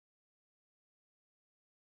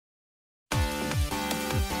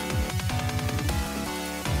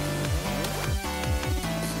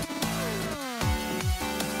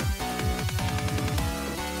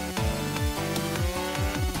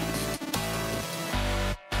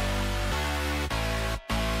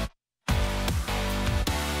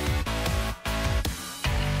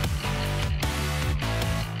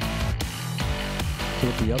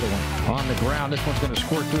the other one. On the ground, this one's going to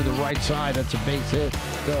squirt through the right side. That's a base hit.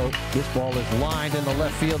 So this ball is lined in the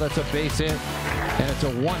left field. That's a base hit. And it's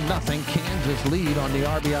a 1-0 Kansas lead on the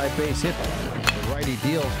RBI base hit. The righty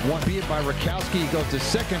deals one, beat by Rakowski. He goes to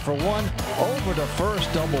second for one, over to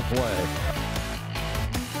first, double play.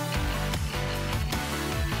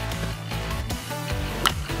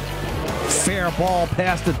 Fair ball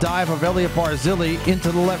past the dive of Elliot Barzilli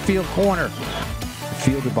into the left field corner.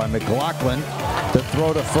 Fielded by McLaughlin. The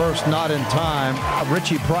throw to first, not in time.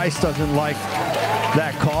 Richie Price doesn't like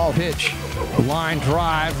that call. Pitch, line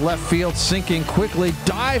drive, left field sinking quickly.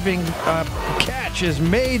 Diving catch is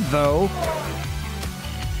made though.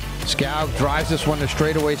 Scout drives this one to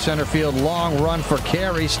straightaway center field. Long run for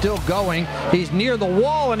Carey, still going. He's near the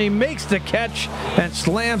wall and he makes the catch and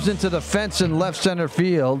slams into the fence in left center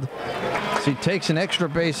field. So he takes an extra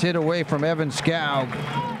base hit away from Evan Scout.